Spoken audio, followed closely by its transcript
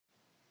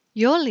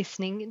You're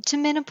listening to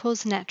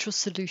Menopause Natural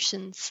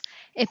Solutions,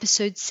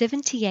 episode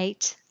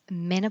 78,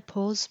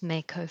 Menopause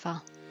Makeover.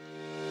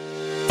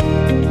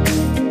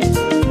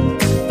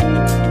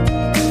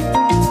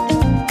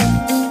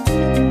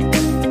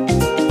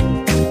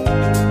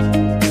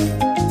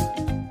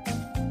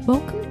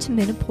 Welcome to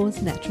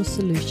Menopause Natural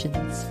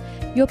Solutions,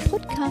 your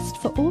podcast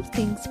for all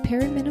things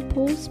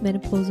perimenopause,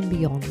 menopause and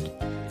beyond.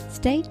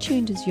 Stay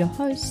tuned as your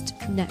host,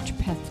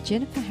 naturopath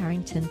Jennifer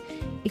Harrington,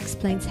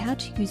 explains how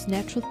to use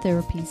natural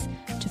therapies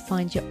to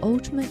find your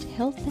ultimate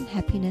health and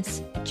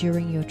happiness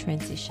during your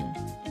transition.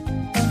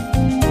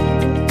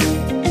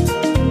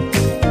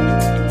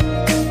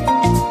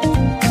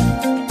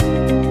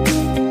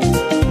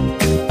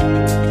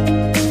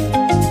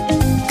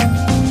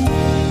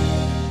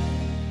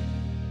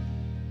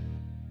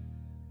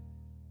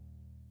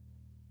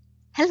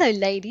 Hello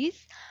ladies,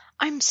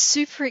 I'm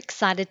super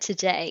excited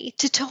today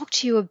to talk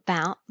to you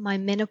about my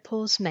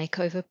Menopause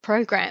Makeover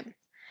program.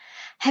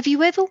 Have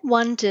you ever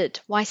wondered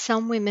why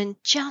some women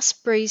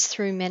just breeze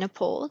through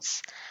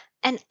menopause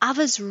and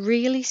others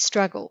really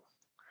struggle?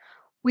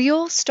 We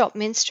all stop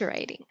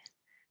menstruating.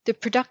 The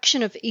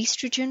production of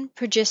estrogen,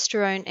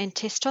 progesterone, and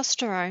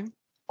testosterone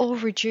all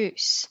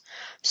reduce.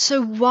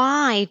 So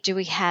why do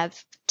we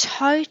have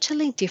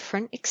totally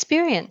different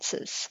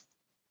experiences?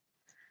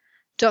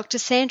 Dr.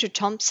 Sandra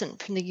Thompson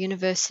from the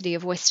University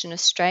of Western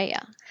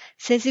Australia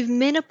says if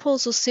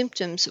menopausal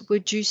symptoms were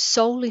due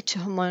solely to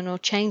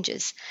hormonal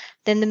changes,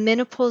 then the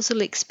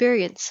menopausal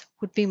experience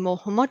would be more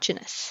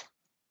homogeneous.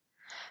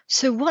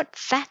 So what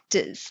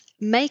factors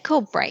make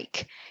or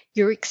break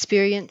your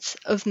experience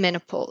of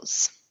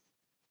menopause?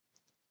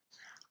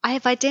 I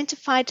have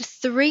identified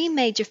 3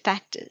 major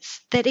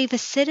factors that either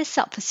set us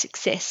up for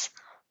success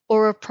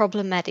or a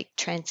problematic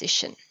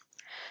transition.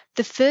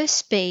 The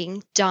first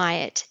being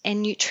diet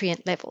and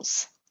nutrient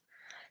levels.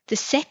 The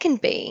second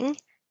being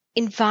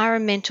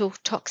environmental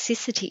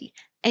toxicity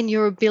and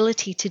your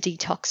ability to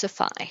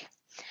detoxify.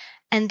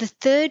 And the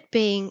third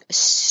being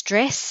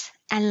stress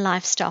and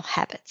lifestyle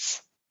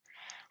habits.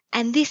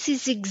 And this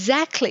is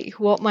exactly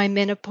what my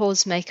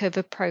Menopause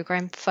Makeover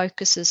program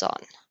focuses on.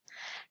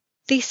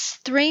 This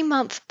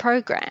 3-month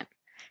program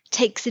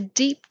takes a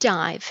deep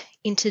dive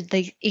into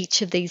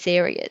each of these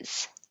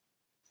areas.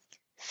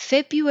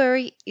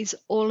 February is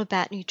all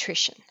about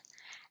nutrition,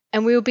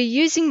 and we will be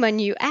using my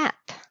new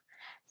app.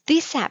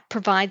 This app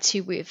provides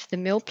you with the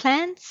meal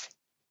plans,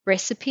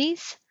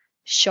 recipes,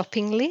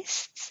 shopping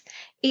lists.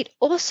 It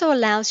also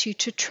allows you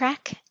to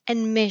track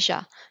and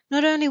measure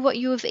not only what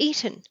you have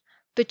eaten,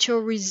 but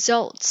your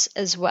results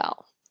as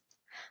well.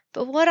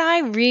 But what I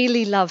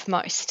really love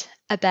most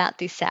about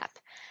this app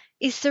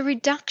is the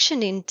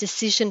reduction in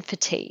decision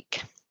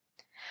fatigue.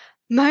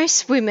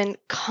 Most women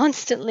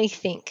constantly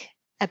think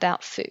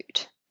about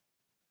food.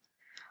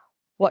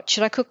 What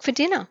should I cook for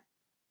dinner?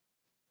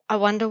 I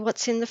wonder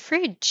what's in the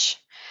fridge.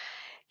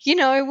 You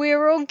know,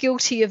 we're all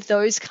guilty of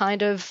those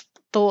kind of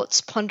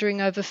thoughts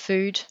pondering over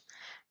food.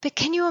 But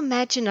can you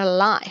imagine a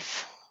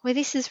life where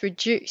this is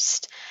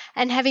reduced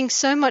and having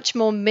so much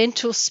more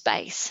mental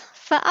space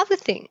for other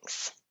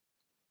things?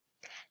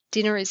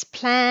 Dinner is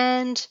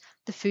planned,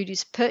 the food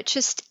is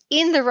purchased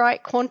in the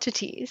right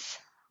quantities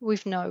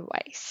with no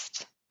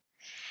waste.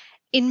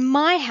 In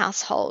my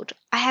household,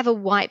 I have a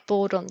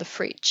whiteboard on the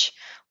fridge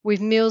with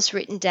meals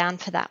written down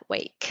for that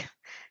week.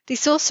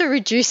 This also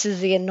reduces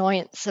the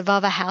annoyance of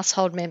other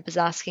household members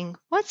asking,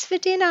 "What's for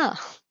dinner?"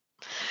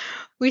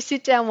 We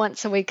sit down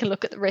once a week and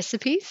look at the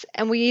recipes,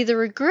 and we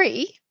either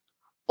agree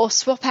or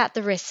swap out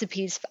the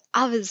recipes for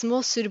others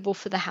more suitable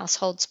for the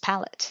household's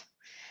palate.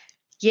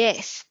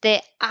 Yes,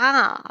 there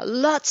are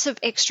lots of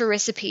extra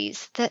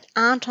recipes that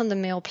aren't on the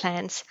meal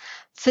plans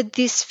for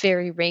this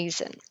very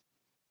reason.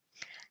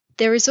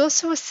 There is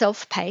also a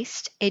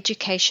self-paced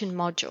education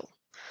module,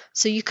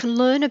 so you can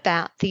learn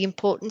about the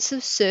importance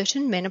of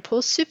certain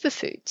menopause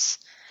superfoods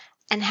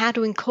and how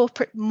to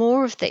incorporate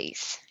more of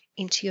these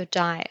into your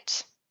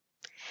diet.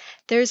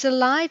 There is a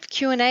live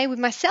Q&A with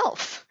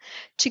myself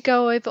to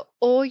go over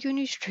all your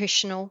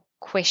nutritional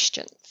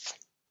questions.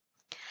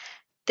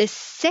 The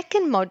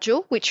second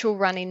module, which will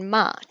run in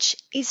March,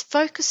 is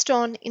focused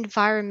on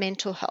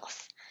environmental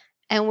health.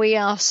 And we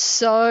are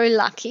so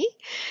lucky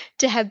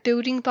to have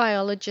building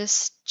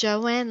biologist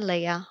Joanne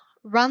Leah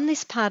run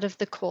this part of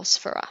the course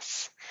for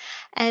us.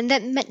 And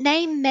that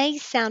name may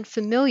sound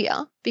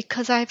familiar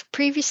because I've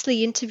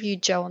previously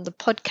interviewed Jo on the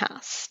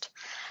podcast.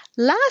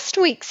 Last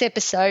week's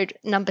episode,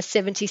 number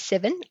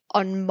 77,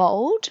 on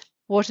mold,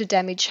 water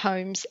damage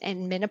homes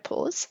and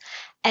menopause,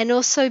 and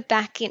also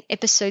back in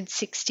episode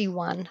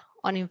 61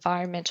 on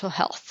environmental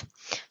health.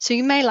 So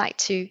you may like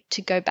to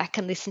go back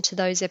and listen to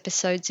those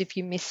episodes if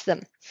you missed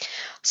them.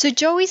 So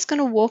Joey's going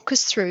to walk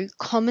us through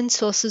common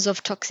sources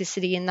of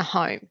toxicity in the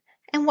home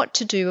and what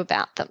to do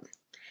about them.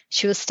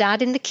 She will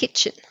start in the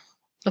kitchen,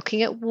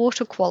 looking at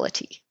water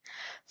quality,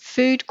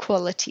 food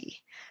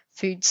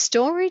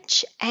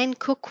storage, and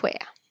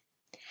cookware.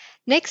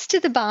 Next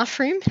to the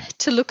bathroom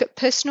to look at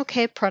personal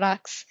care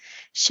products,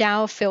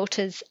 shower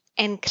filters,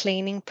 and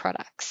cleaning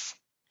products.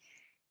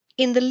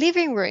 In the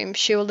living room,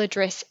 she will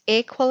address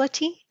air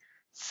quality,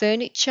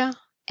 furniture,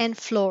 and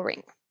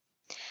flooring.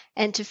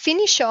 And to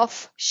finish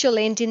off, she'll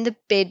end in the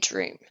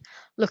bedroom,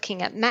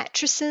 looking at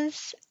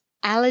mattresses,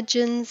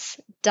 allergens,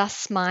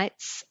 dust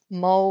mites,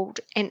 mold,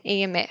 and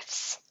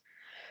EMFs.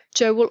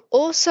 Jo will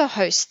also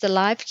host the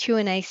live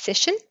Q&A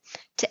session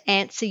to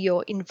answer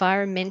your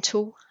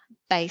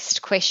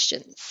environmental-based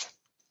questions.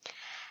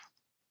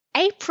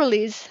 April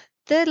is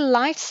the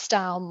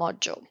lifestyle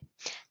module.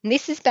 And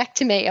this is back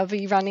to me. I'll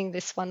be running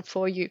this one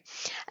for you.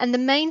 And the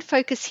main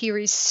focus here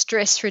is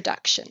stress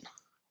reduction.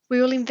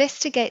 We will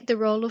investigate the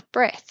role of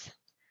breath,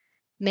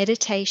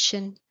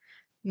 meditation,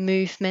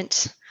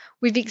 movement,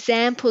 with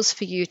examples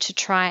for you to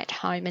try at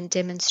home and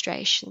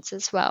demonstrations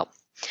as well.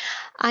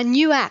 Our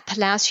new app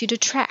allows you to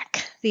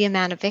track the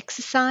amount of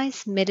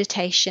exercise,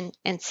 meditation,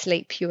 and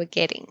sleep you are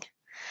getting.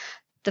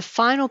 The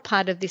final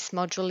part of this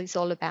module is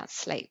all about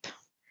sleep.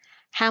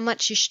 How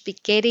much you should be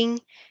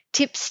getting,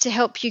 tips to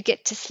help you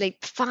get to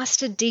sleep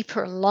faster,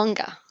 deeper, and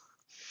longer.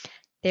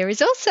 There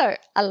is also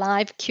a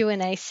live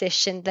Q&A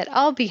session that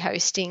I'll be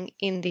hosting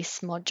in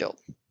this module.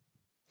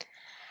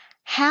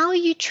 How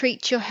you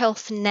treat your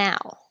health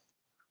now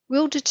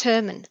will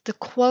determine the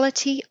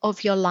quality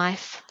of your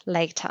life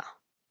later.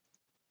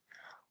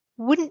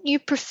 Wouldn't you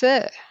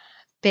prefer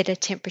better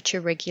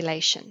temperature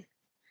regulation,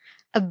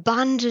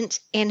 abundant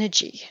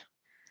energy,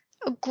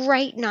 a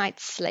great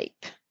night's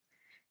sleep,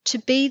 to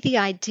be the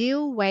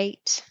ideal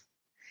weight,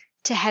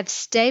 to have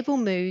stable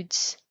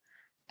moods,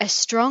 a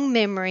strong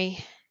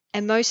memory,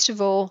 and most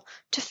of all,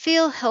 to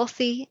feel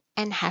healthy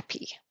and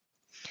happy?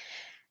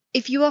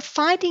 If you are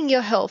finding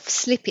your health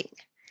slipping,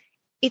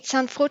 it's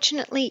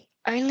unfortunately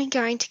only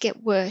going to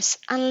get worse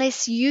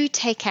unless you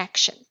take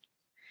action.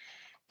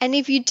 And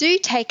if you do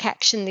take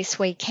action this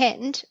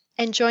weekend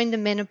and join the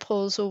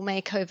Menopausal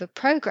Makeover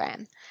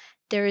program,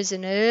 there is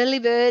an early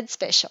bird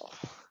special.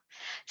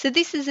 So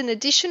this is an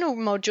additional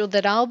module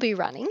that I'll be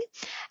running,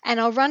 and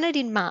I'll run it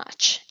in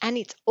March, and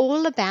it's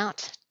all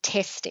about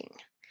testing.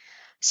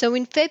 So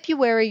in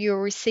February, you'll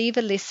receive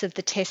a list of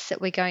the tests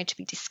that we're going to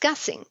be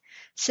discussing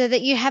so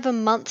that you have a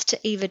month to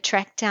either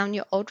track down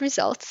your old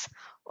results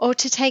or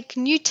to take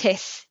new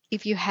tests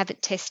if you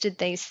haven't tested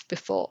these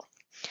before.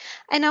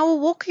 And I will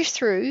walk you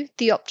through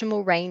the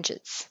optimal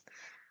ranges.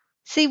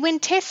 See, when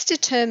tests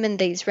determine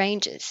these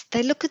ranges,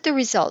 they look at the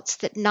results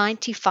that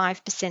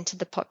 95% of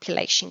the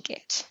population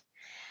get.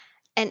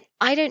 And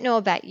I don't know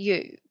about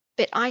you,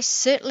 but I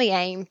certainly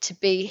aim to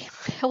be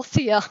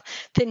healthier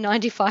than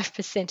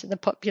 95% of the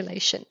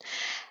population.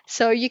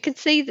 So you can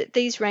see that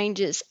these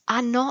ranges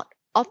are not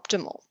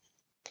optimal.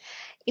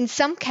 In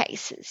some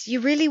cases,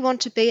 you really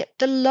want to be at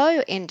the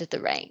low end of the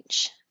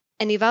range.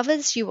 And if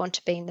others, you want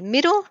to be in the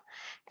middle,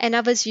 and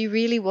others, you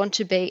really want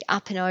to be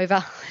up and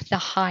over the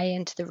high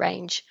end of the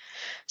range.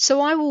 So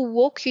I will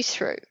walk you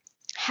through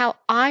how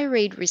I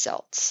read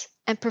results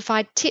and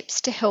provide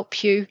tips to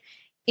help you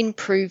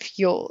improve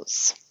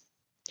yours.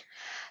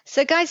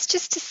 So guys,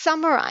 just to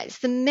summarize,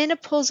 the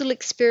menopausal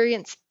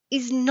experience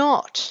is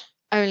not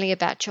only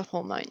about your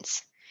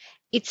hormones.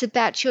 It's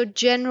about your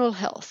general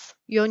health,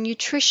 your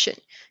nutrition,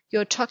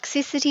 your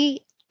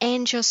toxicity,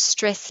 and your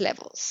stress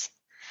levels.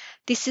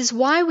 This is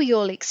why we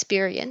all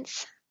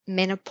experience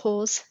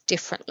menopause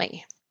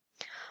differently.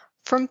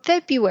 From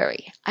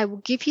February, I will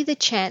give you the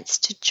chance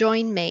to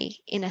join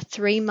me in a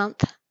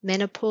 3-month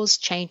menopause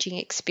changing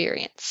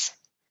experience.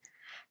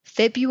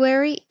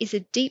 February is a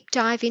deep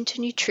dive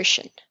into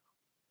nutrition.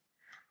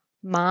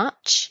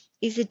 March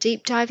is a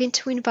deep dive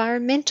into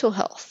environmental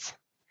health.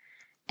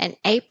 And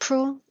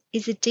April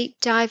is a deep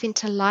dive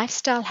into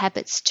lifestyle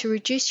habits to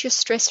reduce your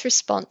stress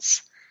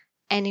response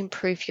and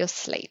improve your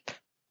sleep.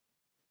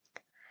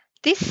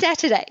 This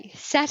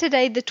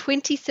Saturday the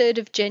 23rd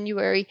of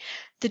January,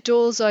 the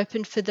doors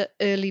open for the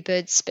early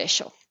bird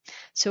special.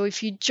 So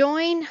if you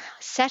join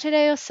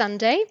Saturday or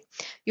Sunday,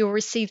 you'll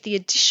receive the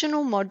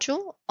additional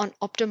module on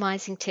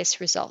optimizing test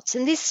results.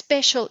 And this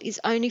special is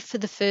only for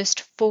the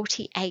first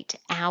 48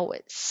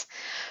 hours.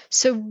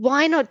 So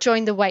why not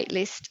join the wait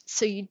list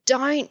so you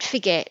don't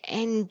forget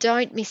and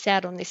don't miss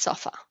out on this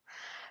offer?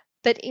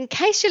 But in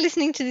case you're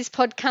listening to this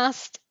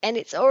podcast and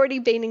it's already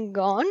been and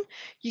gone,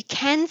 you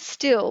can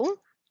still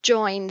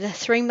join the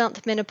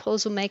 3-month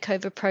Menopausal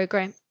Makeover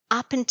program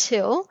up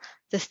until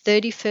the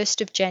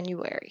 31st of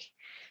January.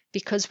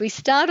 Because we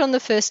start on the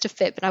 1st of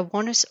Feb, and I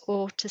want us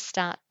all to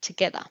start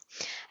together.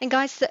 And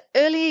guys, the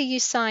earlier you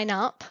sign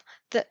up,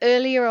 the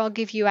earlier I'll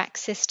give you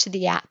access to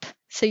the app.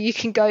 So you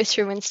can go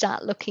through and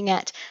start looking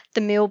at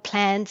the meal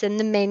plans and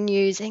the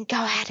menus and go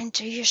out and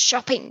do your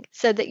shopping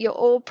so that you're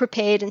all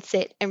prepared and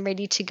set and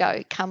ready to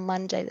go come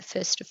Monday, the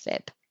 1st of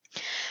Feb.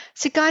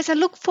 So guys, I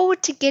look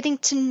forward to getting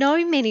to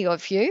know many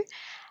of you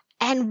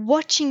and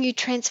watching you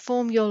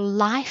transform your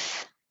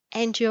life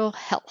and your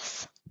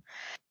health.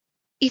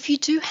 If you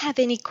do have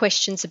any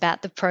questions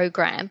about the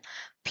program,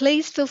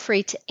 please feel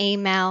free to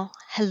email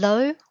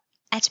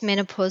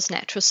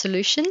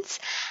hello@menopausenaturalsolutions,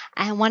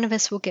 and one of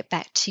us will get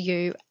back to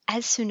you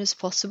as soon as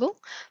possible.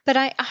 But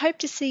I hope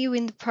to see you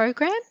in the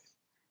program.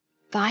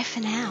 Bye for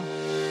now.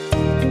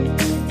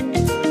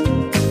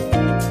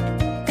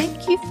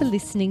 for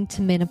listening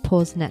to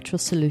Menopause Natural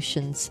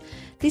Solutions.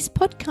 This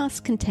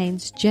podcast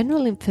contains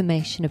general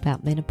information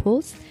about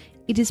menopause.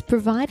 It is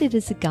provided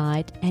as a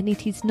guide and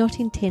it is not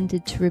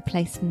intended to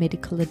replace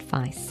medical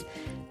advice.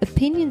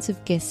 Opinions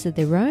of guests are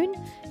their own,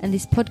 and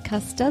this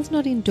podcast does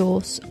not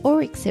endorse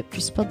or accept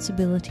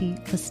responsibility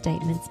for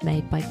statements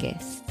made by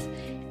guests.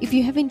 If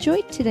you have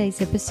enjoyed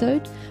today's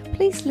episode,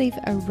 please leave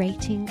a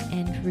rating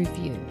and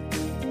review.